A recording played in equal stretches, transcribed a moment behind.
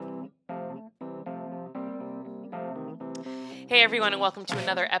Hey everyone, and welcome to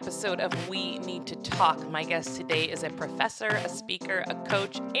another episode of We Need to Talk. My guest today is a professor, a speaker, a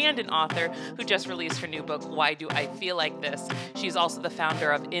coach, and an author who just released her new book, Why Do I Feel Like This? She's also the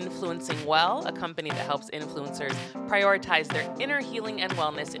founder of Influencing Well, a company that helps influencers prioritize their inner healing and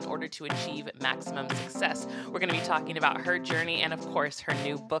wellness in order to achieve maximum success. We're going to be talking about her journey and, of course, her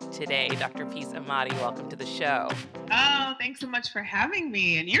new book today. Dr. Peace Amati, welcome to the show. Oh, thanks so much for having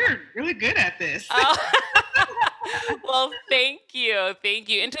me. And you're really good at this. Oh. Well, thank you. Thank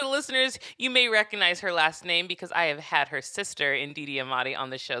you. And to the listeners, you may recognize her last name because I have had her sister, Ndidi Amati, on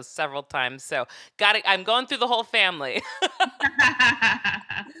the show several times. So got it. I'm going through the whole family.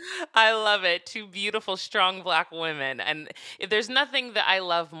 I love it. Two beautiful, strong Black women. And if there's nothing that I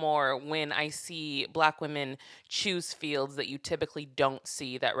love more when I see Black women choose fields that you typically don't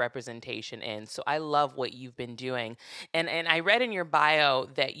see that representation in. So I love what you've been doing. And I read in your bio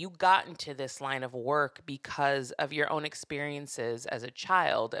that you got into this line of work because of your own experiences as a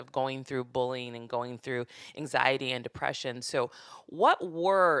child of going through bullying and going through anxiety and depression. So what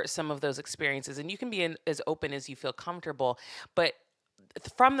were some of those experiences? And you can be as open as you feel comfortable, but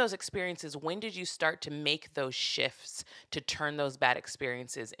from those experiences, when did you start to make those shifts to turn those bad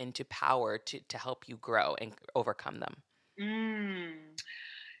experiences into power to help you grow and overcome them? Mm,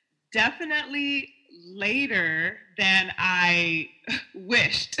 Definitely later than I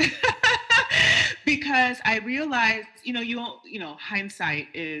wished. Because I realized, hindsight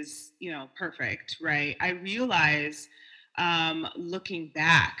is, perfect, right? I realized looking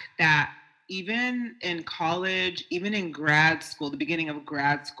back that even in college, even in grad school, the beginning of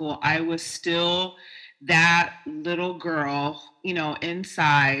grad school, I was still that little girl,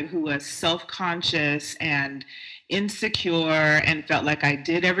 inside who was self conscious and insecure and felt like I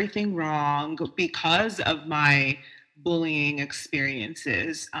did everything wrong because of my bullying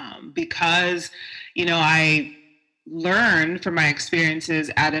experiences. Because, I learned from my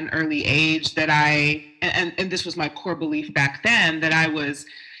experiences at an early age that and this was my core belief back then, that I was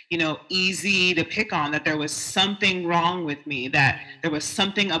easy to pick on, that there was something wrong with me, that Mhm. there was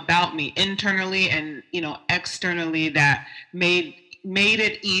something about me internally and externally that made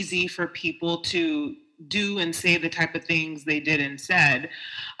it easy for people to do and say the type of things they did and said.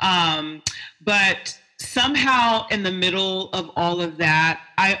 But somehow in the middle of all of that,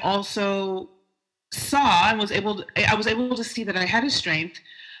 I also saw and I was able to see that I had a strength,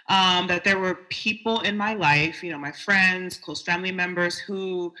 that there were people in my life, my friends, close family members,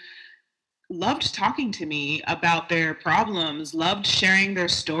 who loved talking to me about their problems, loved sharing their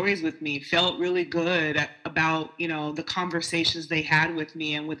stories with me, felt really good about, the conversations they had with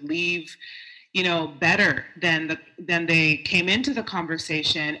me, and would leave, better than they came into the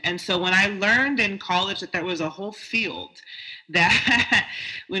conversation. And so when I learned in college that there was a whole field that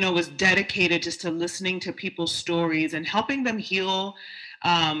was dedicated just to listening to people's stories and helping them heal,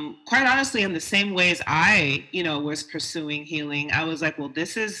 quite honestly, in the same ways I, was pursuing healing, I was like, well,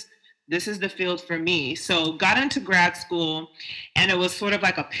 this is the field for me. So got into grad school, and it was sort of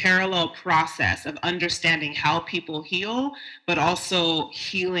like a parallel process of understanding how people heal, but also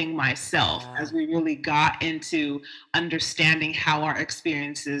healing myself, Yeah. as we really got into understanding how our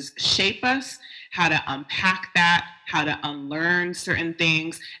experiences shape us, how to unpack that, how to unlearn certain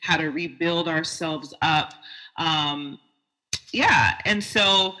things, how to rebuild ourselves up. Um, yeah, and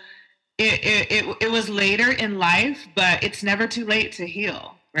so it was later in life, but it's never too late to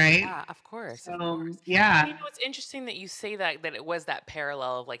heal, right? Yeah, of course, of So course. And yeah. it's interesting that you say that it was that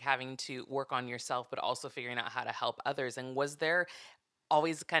parallel of like having to work on yourself, but also figuring out how to help others. And was there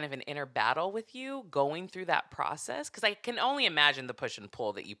always kind of an inner battle with you going through that process? Because I can only imagine the push and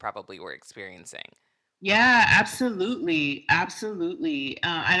pull that you probably were experiencing. Yeah, absolutely, absolutely.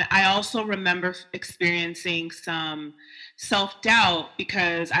 And I also remember experiencing some self doubt,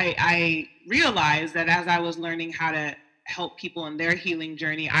 because I realized that as I was learning how to help people in their healing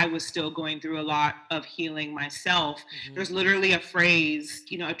journey, I was still going through a lot of healing myself. Hmm. There's literally a phrase,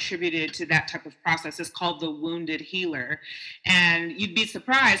 attributed to that type of process. It's called the wounded healer. And you'd be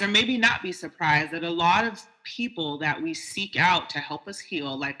surprised, or maybe not be surprised, that a lot of people that we seek out to help us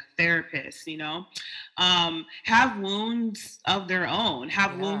heal, like therapists, have wounds of their own,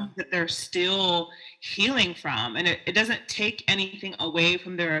 have Yeah. wounds that they're still healing from. And it doesn't take anything away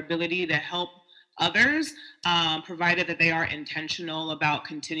from their ability to help others, provided that they are intentional about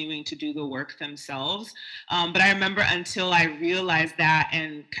continuing to do the work themselves. But I remember, until I realized that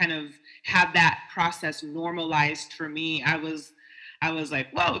and kind of had that process normalized for me, I was like,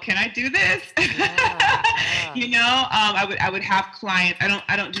 whoa, can I do this? Yeah. Yeah. I would have clients.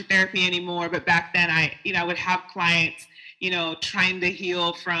 I don't do therapy anymore, but back then I would have clients trying to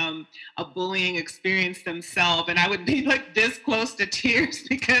heal from a bullying experience themselves. And I would be like this close to tears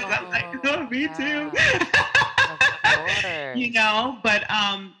because I'm like, oh, Oh, me too. yeah. Of course.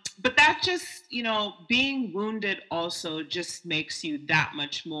 But that just, being wounded also just makes you that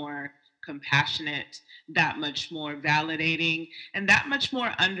much more compassionate, that much more validating, and that much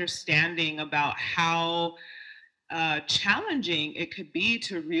more understanding about how challenging it could be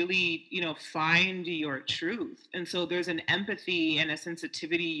to really, find your truth. And so there's an empathy and a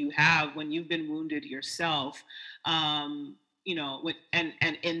sensitivity you have when you've been wounded yourself, and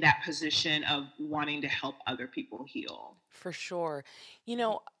in that position of wanting to help other people heal. For sure.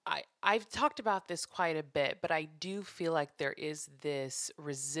 I've talked about this quite a bit, but I do feel like there is this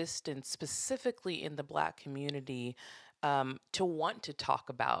resistance, specifically in the Black community, to want to talk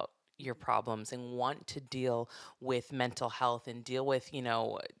about your problems and want to deal with mental health and deal with,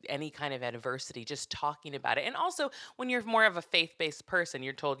 any kind of adversity, just talking about it. And also, when you're more of a faith based person,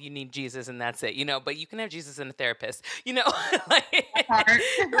 you're told you need Jesus and that's it, but you can have Jesus and a therapist, That part.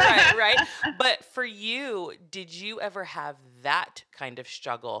 right, right. But for you, did you ever have that kind of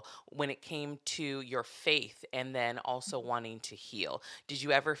struggle when it came to your faith and then also wanting to heal? Did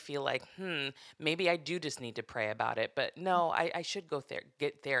you ever feel like, maybe I do just need to pray about it, but no, I should go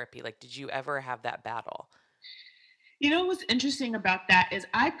get therapy? Like, did you ever have that battle? What's interesting about that is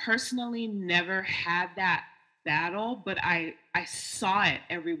I personally never had that battle, but I saw it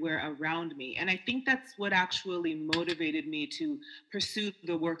everywhere around me. And I think that's what actually motivated me to pursue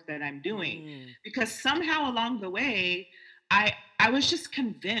the work that I'm doing. Mm, Because somehow along the way, I was just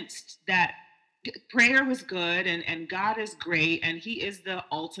convinced that prayer was good and God is great and he is the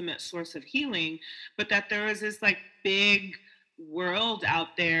ultimate source of healing, but that there was this like big world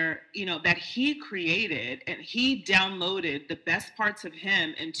out there, that he created, and he downloaded the best parts of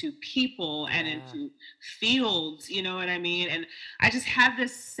him into people and yeah. into fields, you know what I mean? And I just had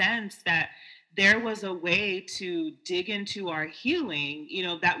this sense that there was a way to dig into our healing,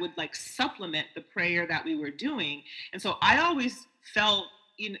 that would like supplement the prayer that we were doing. And so I always felt,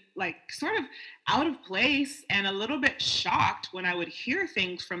 like sort of out of place and a little bit shocked when I would hear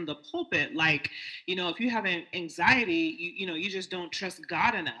things from the pulpit, like, if you have anxiety, you just don't trust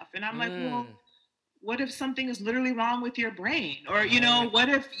God enough. And I'm like, well, Mm, what if something is literally wrong with your brain? Or, right. what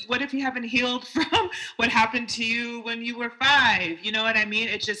if you haven't healed from what happened to you when you were 5? You know what I mean?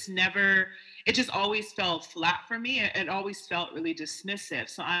 It just always fell flat for me. It always felt really dismissive.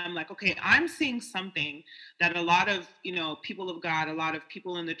 So I'm like, okay, I'm seeing something that a lot of, people of God, a lot of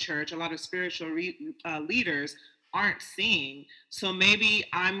people in the church, a lot of spiritual leaders aren't seeing. So maybe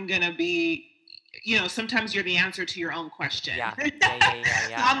I'm going to be, sometimes you're the answer to your own question. Yeah. Yeah. Yeah. Yeah. So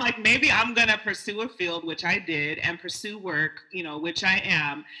Yeah. I'm like, maybe I'm going to pursue a field, which I did, and pursue work, which I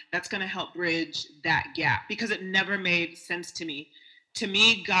am, that's going to help bridge that gap because it never made sense to me. To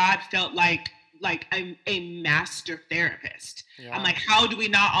me, God felt like a master therapist. I'm Yeah. like, how do we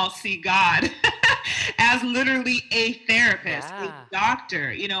not all see God as literally a therapist, a Yeah.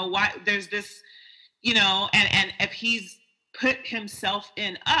 doctor? Why there's this, and if he's put himself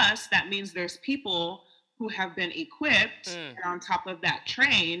in us, that means there's people who have been equipped Mm, and on top of that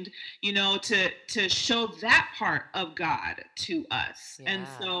trained, to show that part of God to us. And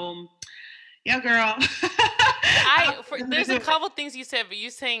yeah. so, yeah, girl. There's a couple things you said, but you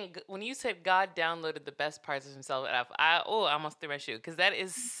saying when you said God downloaded the best parts of himself, and I almost threw my shoe because that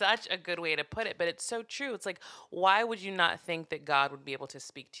is such a good way to put it. But it's so true. It's like, why would you not think that God would be able to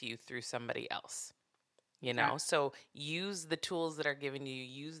speak to you through somebody else? Exactly. So use the tools that are given to you,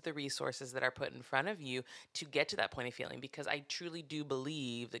 use the resources that are put in front of you to get to that point of feeling, because I truly do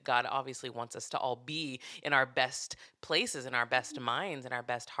believe that God obviously wants us to all be in our best places, in our best minds, in our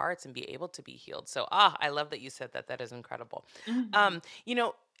best hearts, and be able to be healed. So I love that you said that. That is incredible. Mhm. um you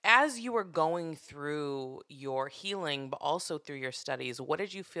know as you were going through your healing, but also through your studies, what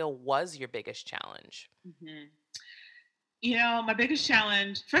did you feel was your biggest challenge? Mhm. My biggest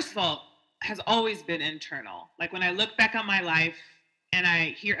challenge, first of all, has always been internal. Like when I look back on my life and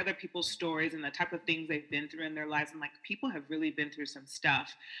I hear other people's stories and the type of things they've been through in their lives, I'm like, people have really been through some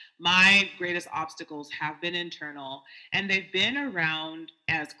stuff. My greatest obstacles have been internal, and they've been around,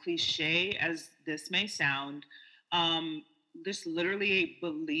 as cliche as this may sound, um, just literally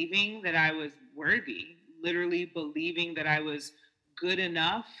believing that I was worthy, literally believing that I was good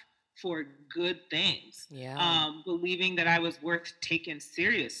enough for good things, Yeah. believing that I was worth taken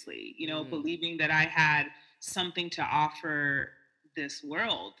seriously, Mm, believing that I had something to offer this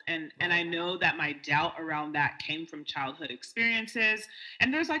world. And I Right. know that my doubt around that came from childhood experiences,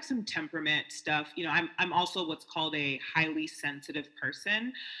 and there's like some temperament stuff. I'm also what's called a highly sensitive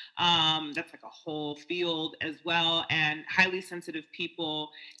person. That's like a whole field as well, and highly sensitive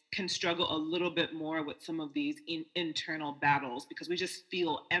people can struggle a little bit more with some of these internal battles because we just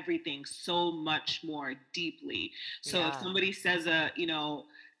feel everything so much more deeply. So if Yeah. somebody says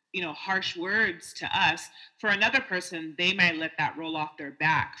harsh words to us, for another person they might let that roll off their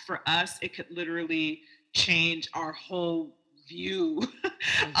back. For us it could literally change our whole view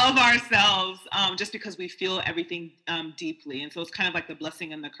of Mhm. ourselves, just because we feel everything deeply. And so it's kind of like the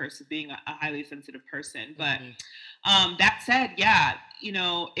blessing and the curse of being a highly sensitive person. But Mhm. that said, yeah,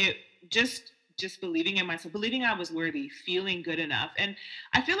 it just believing in myself, believing I was worthy, feeling good enough. And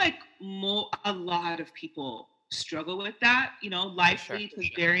I feel like a lot of people struggle with that, For life sure. leads to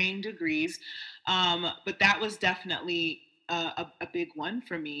varying degrees. But that was definitely a big one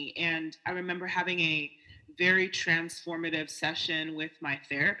for me. And I remember having a very transformative session with my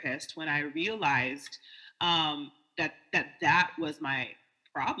therapist when I realized that was my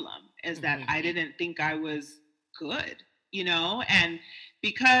problem, is that Mhm. I didn't think I was good. And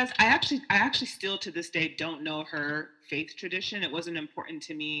because I actually still to this day don't know her faith tradition. It wasn't important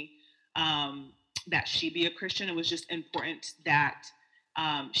to me um, that she be a Christian. It was just important that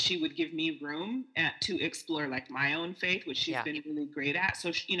she would give me room to explore like my own faith, which she's Yeah. been really great at.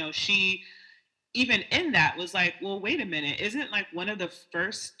 So she even in that was like, well, wait a minute, isn't like one of the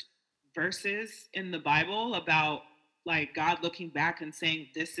first verses in the Bible about like God looking back and saying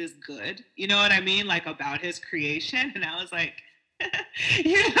this is good? You know what I mean? Like about his creation. And I was like,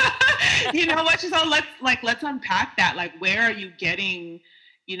 you know, you know what? So let's unpack that. Like, where are you getting,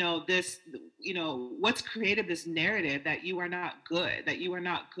 this, what's created this narrative that you are not good, that you are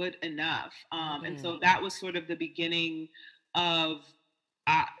not good enough. And Mm. so that was sort of the beginning of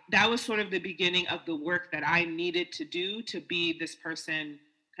that was sort of the beginning of the work that I needed to do to be this person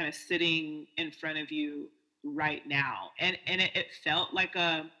kind of sitting in front of you right now. And it felt like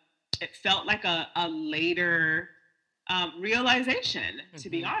a later realization, to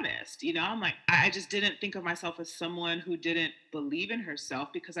be Mhm. honest. I'm like, I just didn't think of myself as someone who didn't believe in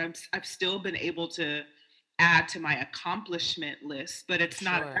herself, because I've still been able to add to my accomplishment list, but For it's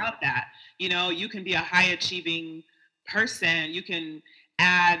not sure. about that. You can be a high achieving person, you can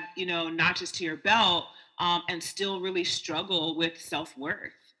add, notches to your belt, and still really struggle with self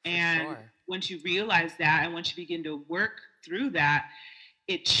worth. For And sure. once you realize that, and once you begin to work through that,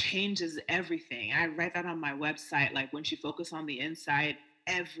 it changes everything. I write that on my website. Like, once you focus on the inside,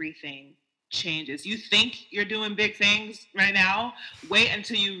 everything changes. You think you're doing big things right now. Wait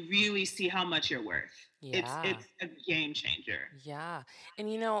until you really see how much you're worth. It's Yeah. it's a game changer. Yeah.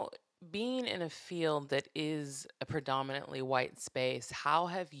 And being in a field that is a predominantly white space, how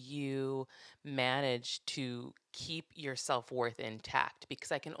have you managed to keep your self-worth intact?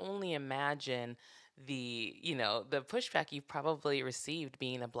 Because I can only imagine the pushback you've probably received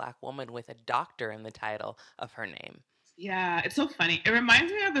being a black woman with a doctor in the title of her name. Yeah, it's so funny. It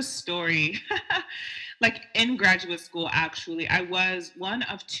reminds me of a story. Like, in graduate school, actually, I was one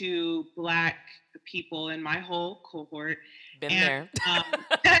of two Black people in my whole cohort. Been And there.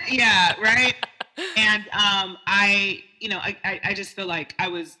 yeah, right. And I just feel like I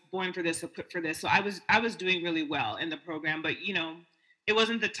was born for this, equipped for this. So I was doing really well in the program, but it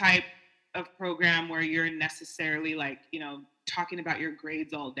wasn't the type of program where you're necessarily like, talking about your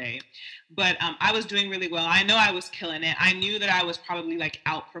grades all day. But I was doing really well. I know I was killing it. I knew that I was probably like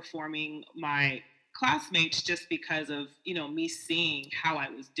outperforming my classmates just because of me seeing how I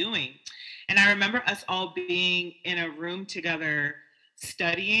was doing. And I remember us all being in a room together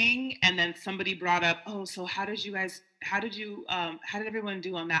studying, and then somebody brought up, oh, so how did everyone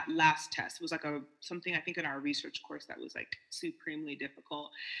do on that last test? It was like a something, I think, in our research course that was like supremely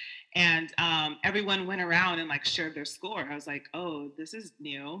difficult. And everyone went around and like shared their score. I was like, oh, this is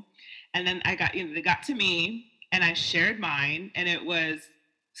new. And then they got to me, and I shared mine, and it was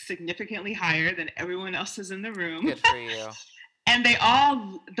significantly higher than everyone else's in the room. Good for you. And they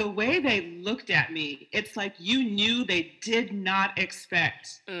all, the way they looked at me, it's like you knew they did not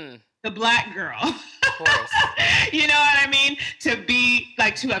expect Mm, the Black girl, of course. you know what I mean, to be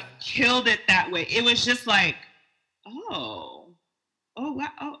like, to have Mhm. killed it that way. It was just like, oh, oh,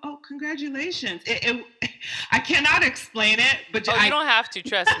 wow, oh, congratulations. I cannot explain it, but Oh, you don't have to,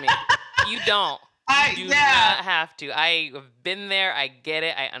 trust me. You don't. You do yeah, not have to. I have been there. I get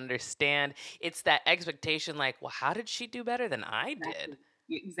it. I understand. It's that expectation like, well, how did she do better than I exactly, did?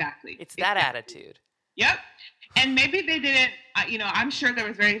 exactly, It's that exactly. attitude. Yep. And maybe they didn't, I'm sure there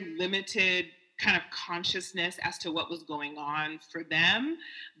was very limited kind of consciousness as to what was going on for them.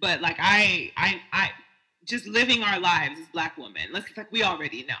 But like I just living our lives as Black women. Let's like we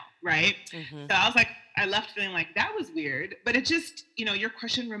already know, right? Mhm. So I was like, I left feeling like that was weird. But it just, your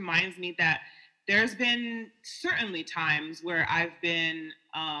question reminds me that there's been certainly times where I've been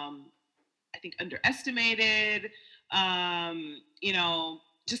I think underestimated,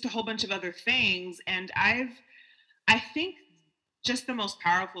 just a whole bunch of other things. And I think just the most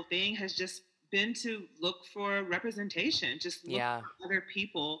powerful thing has just been to look for representation, just look Yeah. for other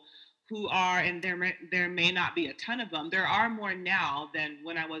people who are, and there may not be a ton of them. There are more now than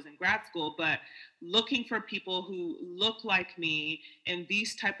when I was in grad school, but looking for people who look like me in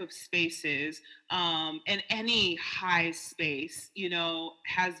these type of spaces, in any high space,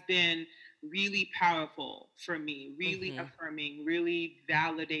 has been really powerful for me, really Mhm. affirming, really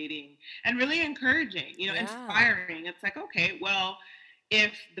validating, and really encouraging, Yeah. inspiring. It's like, okay, well,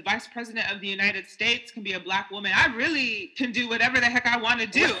 if the vice president of the United States can be a Black woman, I really can do whatever the heck I want to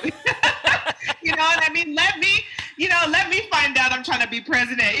do. You know what I mean? Let me find out I'm trying to be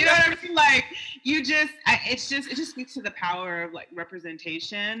president. You know what I mean? Like, it just speaks to the power of like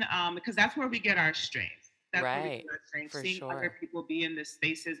representation, because that's where we get our strength. That's where we Right. get our strength. For Seeing other sure. people be in the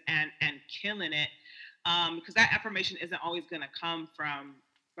spaces and killing it, because that affirmation isn't always going to come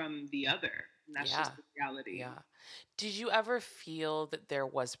from the other. And that's Yeah. just the reality. Yeah. Did you ever feel that there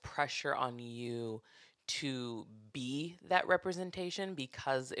was pressure on you to be that representation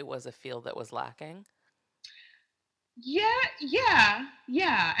because it was a field that was lacking? Yeah, yeah,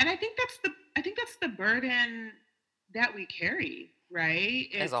 yeah. And I think that's the burden that we carry, right?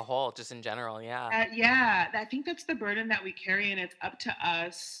 As a whole, just in general, yeah. Yeah, I think that's the burden that we carry, and it's up to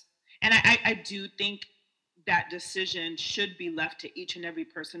us. And I do think that decision should be left to each and every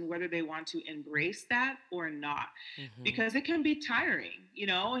person, whether they want to embrace that or not, Mhm. because it can be tiring,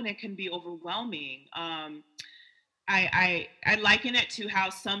 and it can be overwhelming. I liken it to how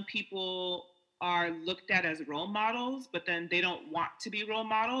some people are looked at as role models, but then they don't want to be role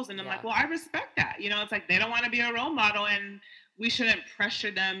models. And I'm like, Yeah. well, I respect that. It's like they don't want to be a role model, and we shouldn't pressure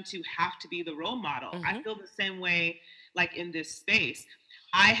them to have to be the role model. I Mhm. feel the same way, like in this space.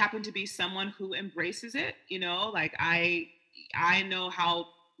 I happen to be someone who embraces it. Like I know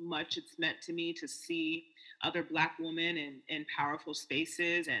how much it's meant to me to see other Black women in powerful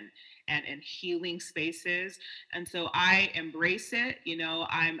spaces and healing spaces, and so I embrace it.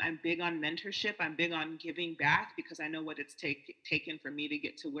 I'm big on mentorship. I'm big on giving back because I know what it's taken for me to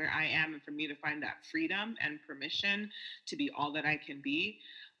get to where I am and for me to find that freedom and permission to be all that I can be.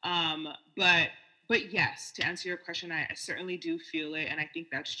 Um, but but yes, to answer your question, I certainly do feel it, and I think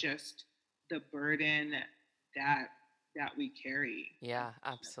that's just the burden that that we carry, Yeah,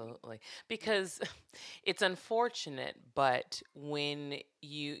 unfortunately. absolutely. Because it's unfortunate, but when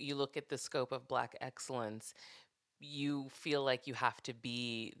you look at the scope of Black excellence, you feel like you have to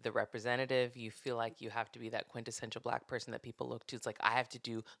be the representative. You feel like you have to be that quintessential Black person that people look to. It's like, I have to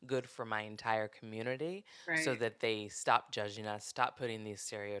do good for my entire community so Right. that they stop judging us, stop putting these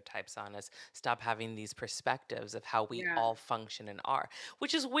stereotypes on us, stop having these perspectives of how we Yeah. all function and are.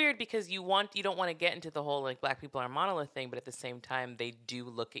 Which is weird because you don't want to get into the whole like Black people are monolith thing, but at the same time, they do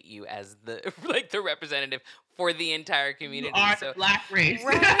look at you as the like the representative for the entire You community. are the So Black race.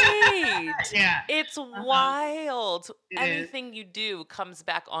 right. Yeah. It's Uh-huh. wild. It is. Anything you do comes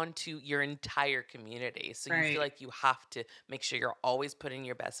back onto your entire community. So you feel Right. like you have to make sure you're always putting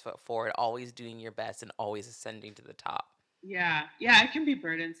your best foot forward, always doing your best, and always ascending to the top. Yeah, yeah, it can be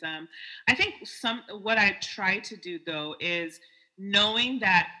burdensome. I think what I try to do though is knowing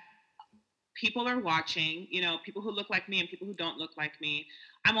that people are watching, people who look like me and people who don't look like me.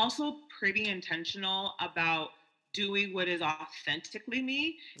 I'm also pretty intentional about doing what is authentically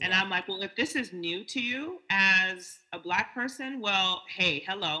me. And Yeah. I'm like, well, if this is new to you as a Black person, well, hey,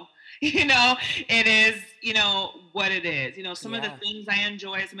 hello. It is, what it is. Some of the Yeah. things I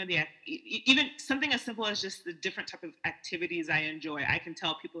enjoy, some of the, even something as simple as just the different type of activities I enjoy, I can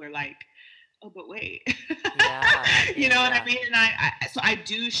tell people are like, oh, but wait. Yeah. You Yeah. know what I Yeah. mean? And so I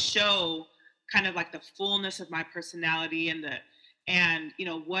do show kind of like the fullness of my personality and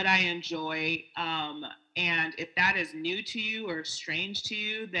what I enjoy. And if that is new to you or strange to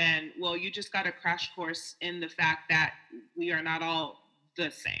you, then well, you just got a crash course in the fact that we are not all the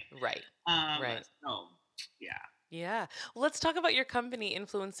same. Right. Um, Right. so yeah. Yeah. Well, let's talk about your company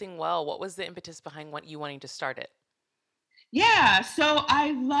influencing well. What was the impetus behind what you wanting to start it? Yeah, so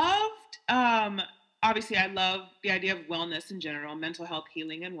I loved, obviously, I love the idea of wellness in general, mental health,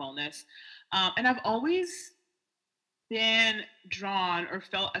 healing, and wellness. And I've always been drawn or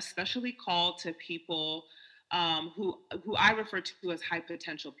felt especially called to people who I refer to as high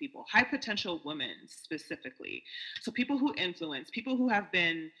potential people, high potential women specifically. So people who influence, people who have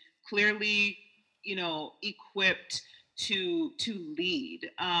been clearly, equipped to lead.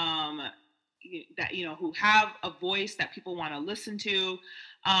 That who have a voice that people want to listen to,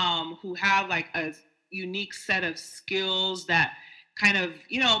 who have like a unique set of skills that kind of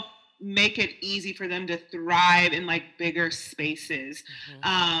make it easy for them to thrive in like bigger spaces.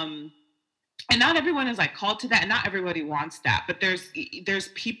 Hmm. And not everyone is like called to that, and not everybody wants that, but there's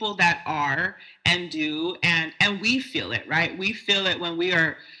people that are and do, and we feel it, right? We feel it when we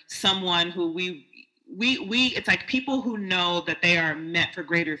are someone who we it's like people who know that they are meant for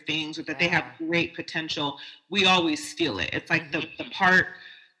greater things, or that they have Yeah. great potential. We always feel it. It's like Hmm. the part,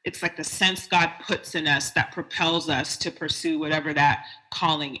 it's like the sense God puts in us that propels us to pursue whatever that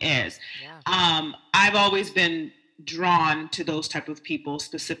calling is. Yeah. I've always been drawn to those type of people,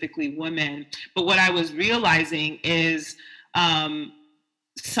 specifically women. But what I was realizing is, um,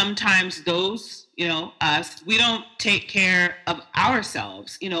 sometimes those, us, we don't take care of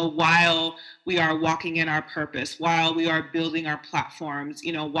ourselves, while we are walking in our purpose, while we are building our platforms,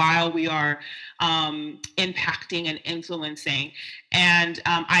 while we are impacting and influencing. And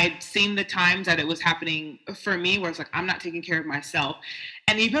I had seen the times that it was happening for me where it's like, I'm not taking care of myself.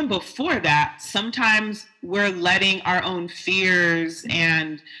 And even before that, sometimes we're letting our own fears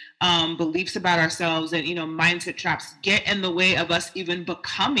and beliefs about ourselves and mindset traps get in the way of us even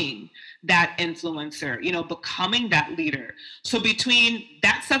becoming that influencer, becoming that leader. So between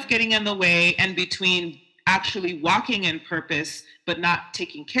that stuff getting in the way and between actually walking in purpose but not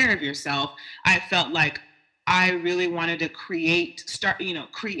taking care of yourself, I felt like I really wanted to create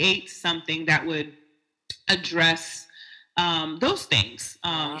something that would address those things,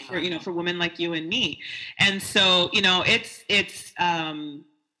 for Yeah. for women like you and me. And so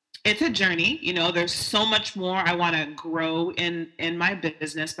it's a journey. There's so much more I want to grow in my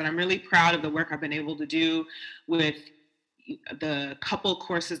business, but I'm really proud of the work I've been able to do with the couple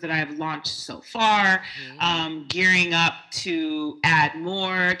courses that I have launched so far, Hmm. gearing up to add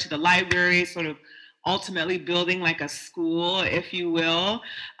more to the library, sort of ultimately building like a school, if you will,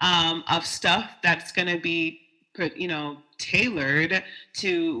 of stuff that's going to be tailored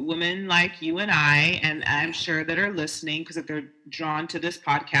to women like you and I, and I'm sure that are listening, because if they're drawn to this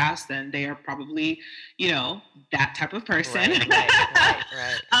podcast, then they are probably, that type of person. Right, right, right,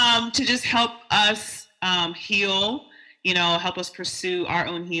 right. To just help us heal, help us pursue our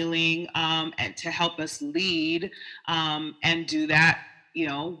own healing, and to help us lead, and do that,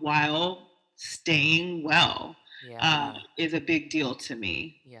 while staying well, Yeah. is a big deal to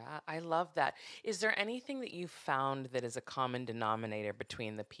me. Yeah, I love that. Is there anything that you found that is a common denominator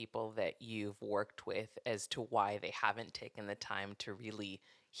between the people that you've worked with as to why they haven't taken the time to really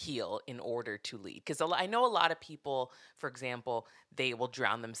heal in order to lead? Because I know a lot of people, for example, they will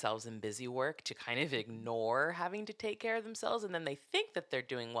drown themselves in busy work to kind of ignore having to take care of themselves. And then they think that they're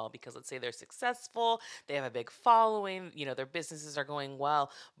doing well because, let's say, they're successful, they have a big following, their businesses are going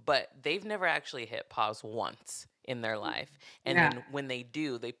well, but they've never actually hit pause once in their life. And Yeah. then when they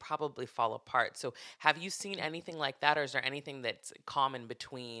do, they probably fall apart. So, have you seen anything like that, or is there anything that's common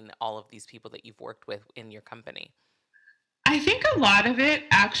between all of these people that you've worked with in your company? I think a lot of it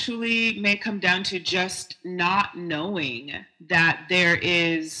actually may come down to just not knowing that there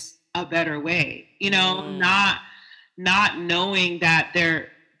is a better way. Mm, Not knowing that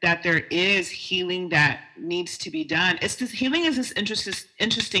there is healing that needs to be done. It's this healing is this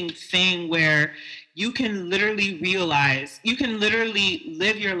interesting thing where you can literally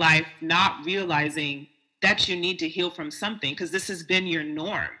live your life not realizing that you need to heal from something, because this has been your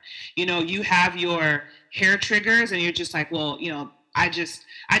norm. You have your hair triggers and you're just like, well, I just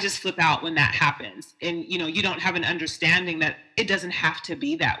flip out when that happens, and you don't have an understanding that it doesn't have to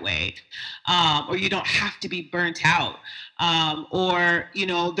be that way, or you don't have to be burnt out, or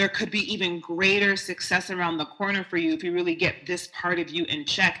there could be even greater success around the corner for you if you really get this part of you in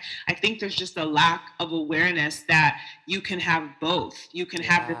check. I think there's just a lack of awareness that you can have both. You can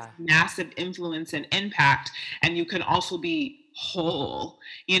have this yeah. massive influence and impact, and you can also be whole.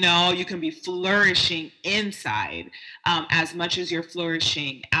 You can be flourishing inside, as much as you're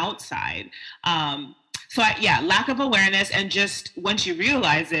flourishing outside. Yeah, lack of awareness, and just once you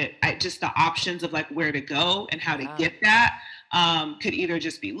realize it, just the options of like where to go and how to Yeah. get that, could either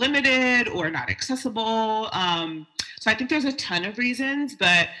just be limited or not accessible. So I think there's a ton of reasons,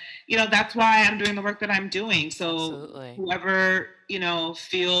 but that's why I'm doing the work that I'm doing. So Absolutely. whoever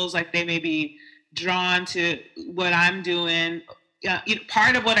feels like they may be drawn to what I'm doing, yeah,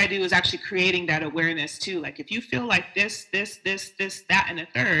 part of what I do is actually creating that awareness too. Like if you feel like this, that, and a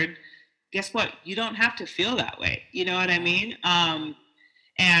third, guess what? You don't have to feel that way. You know what I Yeah. mean? Yeah.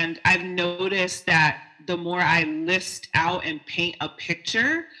 And I've noticed that the more I list out and paint a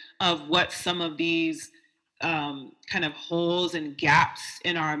picture of what some of these kind of holes and gaps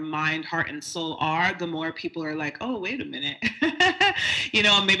in our mind, heart, and soul are, the more people are like, oh, wait a minute.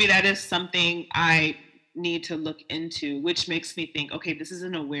 Maybe that is something I need to look into, which makes me think, okay, this is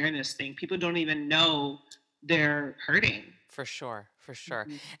an awareness thing. People don't even know they're hurting. For sure. For sure.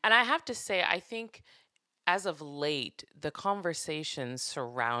 Mhm. And I have to say, I think as of late, the conversations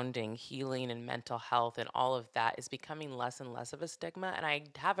surrounding healing and mental health and all of that is becoming less and less of a stigma. And I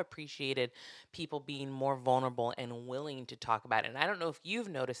have appreciated people being more vulnerable and willing to talk about it. And I don't know if you've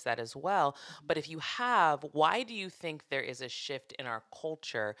noticed that as well, but if you have, why do you think there is a shift in our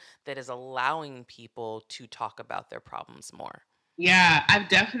culture that is allowing people to talk about their problems more? Yeah, I've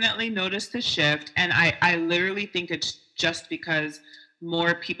definitely noticed the shift. And I literally think it's just because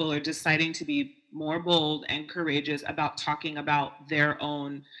more people are deciding to be more bold and courageous about talking about their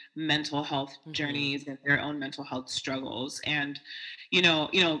own mental health Hmm. journeys and their own mental health struggles. And,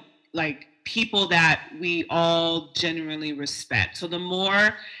 like people that we all genuinely respect. So the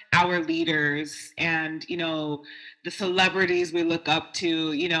more our leaders and, the celebrities we look up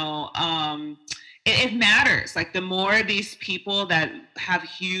to, it matters. Like the more these people that have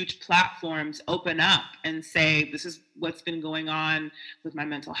huge platforms open up and say, this is what's been going on with my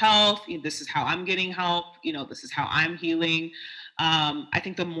mental health, this is how I'm getting help, this is how I'm healing. I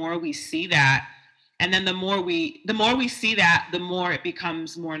think the more we see that, and then the more we see that, the more it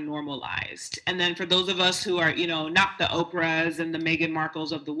becomes more normalized. And then for those of us who are, not the Oprahs and the Meghan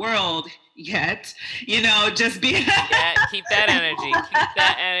Markles of the world yet, just be Yeah, keep that energy. Keep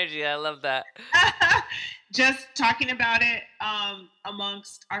that energy. I love that. just talking about it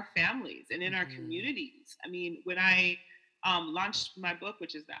amongst our families and in our Hmm. communities. I mean, when I launched my book,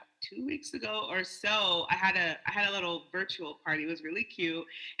 which is about 2 weeks ago or so, I had a little virtual party. It was really cute,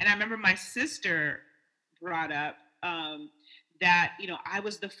 and I remember my sister brought up that I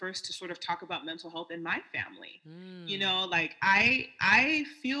was the first to sort of talk about mental health in my family. Mm. Like I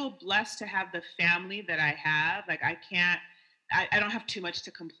feel blessed to have the family that I have. Like I don't have too much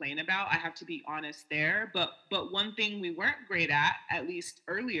to complain about. I have to be honest there. But one thing we weren't great at least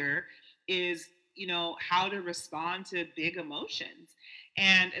earlier, is how to respond to big emotions.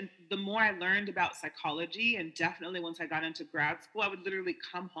 And the more I learned about psychology, and definitely once I got into grad school, I would literally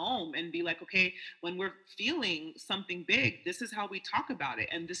come home and be like, okay, when we're feeling something big, this is how we talk about it,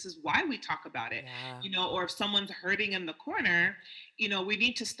 and this is why we talk about it. Yeah. Or if someone's hurting in the corner, we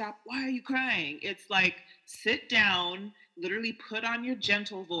need to stop. Why are you crying? It's like, sit down, literally put on your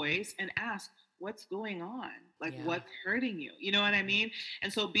gentle voice and ask, what's going on? Like, Yeah. what's hurting you? You know what I mean?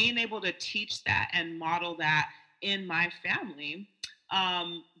 And so being able to teach that and model that in my family,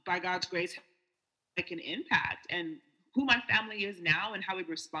 by God's grace, make an impact. And who my family is now and how we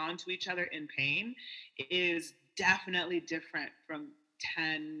respond to each other in pain is definitely different from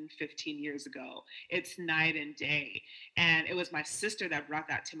 10, 15 years ago. It's night and day. And it was my sister that brought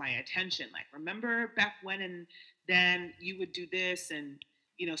that to my attention. Like, remember back when, and then you would do this, and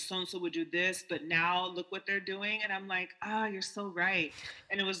so and so would do this, but now look what they're doing. And I'm like, you're so right.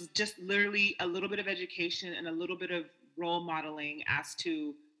 And it was just literally a little bit of education and a little bit of role modeling as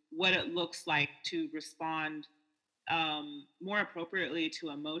to what it looks like to respond more appropriately to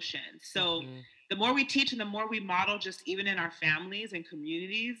emotions. So Hmm. the more we teach and the more we model, just even in our families and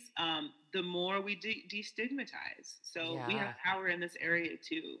communities, the more we destigmatize. So we have Yeah. power in this area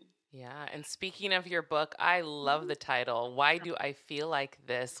too. Yeah. And speaking of your book, I love the title. Why do I feel like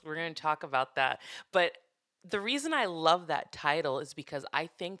this? We're going to talk about that. But the reason I love that title is because I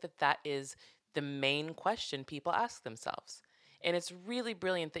think that that is the main question people ask themselves. And it's really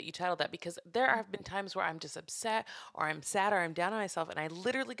brilliant that you titled that, because there have been times where I'm just upset or I'm sad or I'm down on myself, and I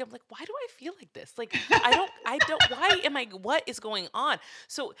literally go like, why do I feel like this? Like I don't why am I what is going on?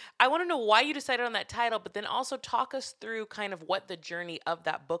 So I want to know why you decided on that title, but then also talk us through kind of what the journey of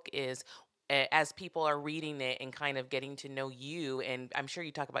that book is, as people are reading it and kind of getting to know you. And I'm sure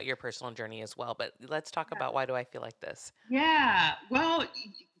you talk about your personal journey as well, but let's talk about why do I feel like this? Yeah. Well,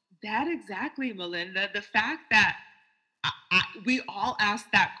 that exactly, Melinda. The fact that we all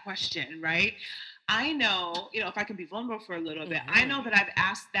ask that question, right? I know, if I can be vulnerable for a little bit, I Hmm. know that I've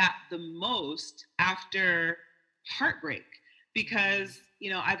asked that the most after heartbreak, Hmm. because,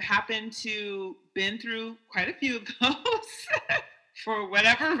 I've happened to been through quite a few of those for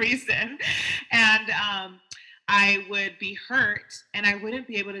whatever reason. And I would be hurt and I wouldn't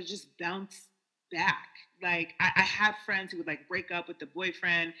be able to just bounce back. like I had friends who would like break up with the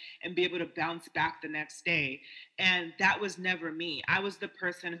boyfriend and be able to bounce back the next day. And that was never me. I was the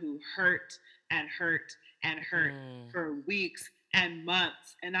person who hurt and hurt and hurt Mm. for weeks and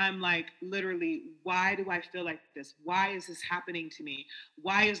months. And I'm like, literally, why do I feel like this? Why is this happening to me?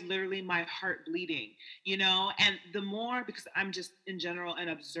 Why is literally my heart bleeding? You know, and the more, because I'm just in general an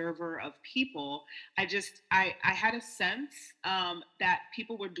observer of people, I had a sense that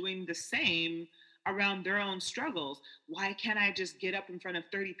people were doing the same around their own struggles. Why can't I just get up in front of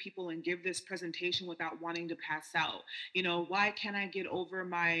 30 people and give this presentation without wanting to pass out? You know, why can't I get over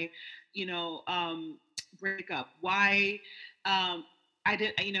my, you know, breakup? Why I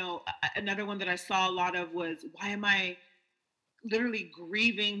did, you know, another one that I saw a lot of was, why am I literally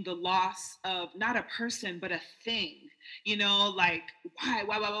grieving the loss of not a person but a thing? You know, like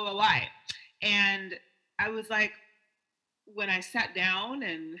why? And I was like, when I sat down,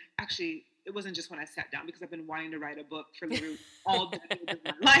 and actually it wasn't just when I sat down, because I've been wanting to write a book for literally all decades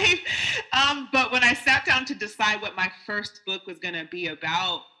of my life. But when I sat down to decide what my first book was going to be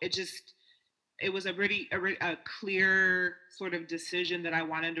about, it was a clear sort of decision that I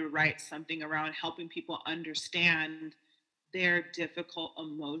wanted to write something around helping people understand their difficult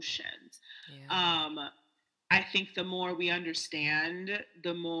emotions. Yeah. Um, I think the more we understand,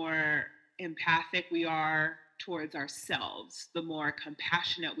 the more empathic we are towards ourselves, the more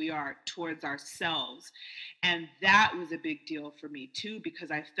compassionate we are towards ourselves. And that was a big deal for me too, because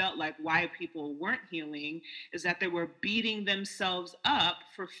I felt like why people weren't healing is that they were beating themselves up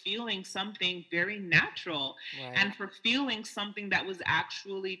for feeling something very natural Right. and for feeling something that was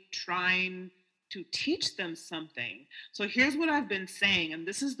actually trying to teach them something. So here's what I've been saying, and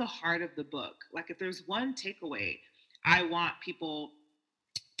this is the heart of the book. Like, if there's one takeaway I want people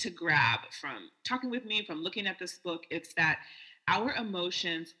to grab from talking with me, from looking at this book, it's that our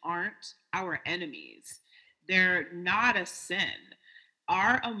emotions aren't our enemies. They're not a sin.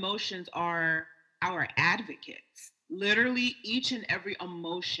 Our emotions are our advocates. Literally, each and every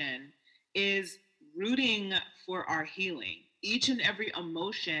emotion is rooting for our healing. Each and every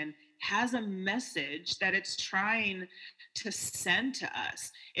emotion has a message that it's trying to send to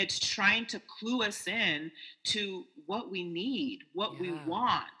us. It's trying to clue us in to what we need, what we Yeah.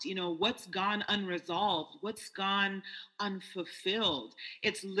 want, you know, what's gone unresolved, what's gone unfulfilled.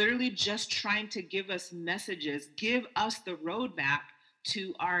 It's literally just trying to give us messages, give us the roadmap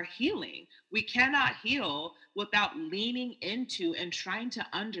to our healing. We cannot heal without leaning into and trying to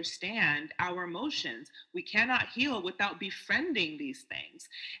understand our emotions. We cannot heal without befriending these things.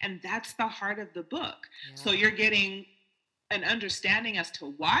 And that's the heart of the book. So Yeah. you're getting an understanding as to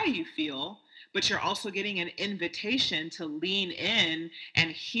why you feel, but you're also getting an invitation to lean in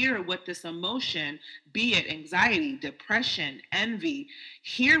and hear what this emotion, be it anxiety, depression, envy,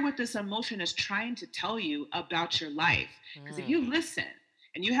 hear what this emotion is trying to tell you about your life. Because if Mm. you listen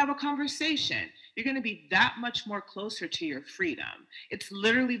and you have a conversation, you're going to be that much more closer to your freedom. It's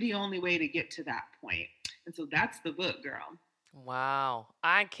literally the only way to get to that point. And so that's the book, girl. Wow.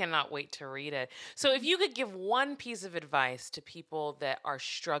 I cannot wait to read it. So, if you could give one piece of advice to people that are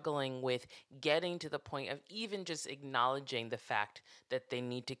struggling with getting to the point of even just acknowledging the fact that they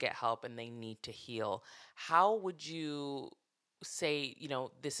need to get help and they need to heal, how would you say,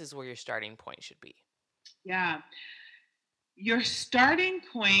 this is where your starting point should be? Yeah. Your starting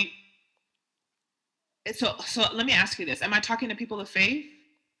point. So let me ask you this. Am I talking to people of faith?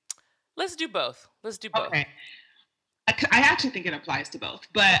 Let's do both. Let's do both. Okay. I actually think it applies to both,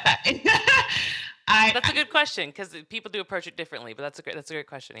 but Okay. That's a I good question because people do approach it differently, but that's a great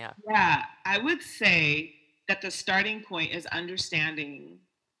question. Yeah. yeah, I would say that the starting point is understanding,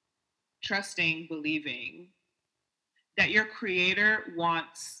 trusting, believing that your creator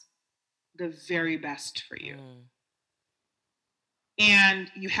wants the very best for you. Mm,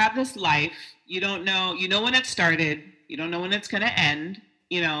 And you have this life, you know when it started, you don't know when it's going to end,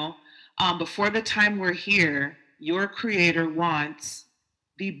 you know. Before the time we're here, your creator wants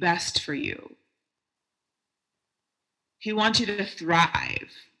the best for you. He wants you to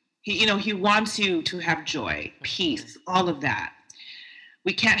thrive. He wants you to have joy, mhm. peace, all of that.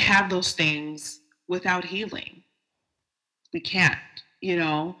 We can't have those things without healing. We can't, you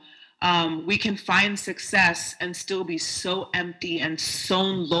know. We can find success and still be so empty and so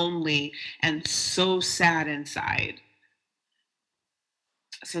lonely and so sad inside.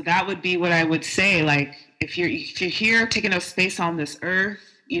 So that would be what I would say. Like, if you're here taking up space on this earth,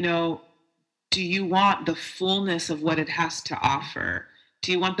 you know, do you want the fullness of what it has to offer?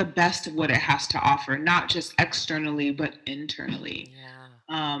 Do you want the best of what it has to offer, not just externally, but internally?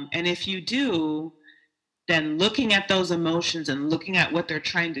 Yeah. And if you do, then looking at those emotions and looking at what they're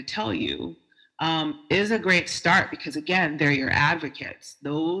trying to tell you, is a great start because again, they're your advocates.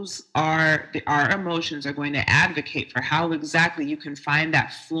 Our emotions are going to advocate for how exactly you can find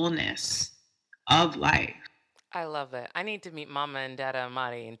that fullness of life. I love it. I need to meet Mama and Dada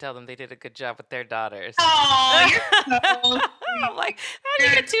Amati and tell them they did a good job with their daughters. Oh, you're so I'm sweet. like, how do you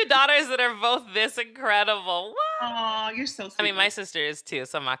You're, get two daughters that are both this incredible? What? oh, you're so I sweet. mean, my sister is too,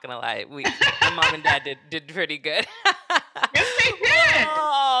 so I'm not gonna lie. My mom and dad did pretty good. Yes, they did.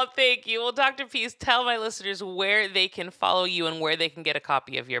 Oh, thank you. Well, Dr. Peace, tell my listeners where they can follow you and where they can get a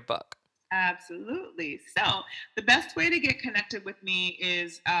copy of your book. Absolutely. So, the best way to get connected with me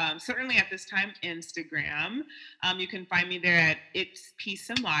is certainly at this time Instagram. You can find me there at It's Peace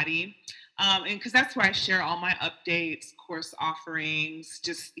Amati. And because that's where I share all my updates, course offerings,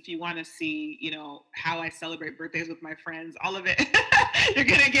 just if you want to see, how I celebrate birthdays with my friends, all of it. You're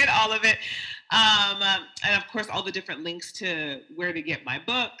going to get all of it. And of course, all the different links to where to get my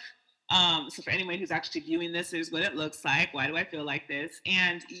book. So for anyone who's actually viewing this, here's what it looks like. Why do I feel like this?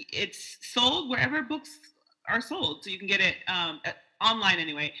 And it's sold wherever books are sold. So you can get it online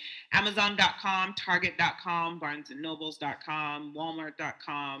anyway. Amazon.com, Target.com, BarnesandNobles.com,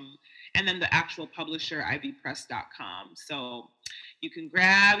 Walmart.com, and then the actual publisher, IVPress.com. So you can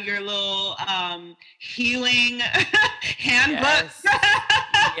grab your little healing handbook. Yes.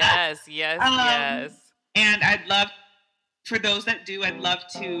 Yes, yes, yes. And for those that do, I'd love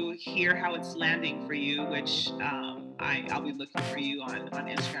to hear how it's landing for you, which I'll be looking for you on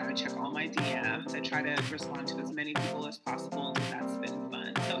Instagram. I check all my DMs. I try to respond to as many people as possible, and that's been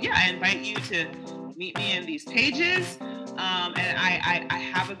fun. So yeah, I invite you to meet me in these pages, and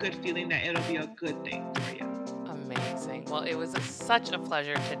I have a good feeling that it'll be a good thing for you. Amazing. Well, it was such a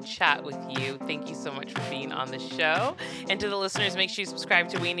pleasure to chat with you. Thank you so much for being on the show. And to the listeners, make sure you subscribe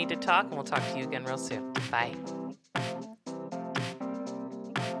to We Need to Talk, and we'll talk to you again real soon. Bye.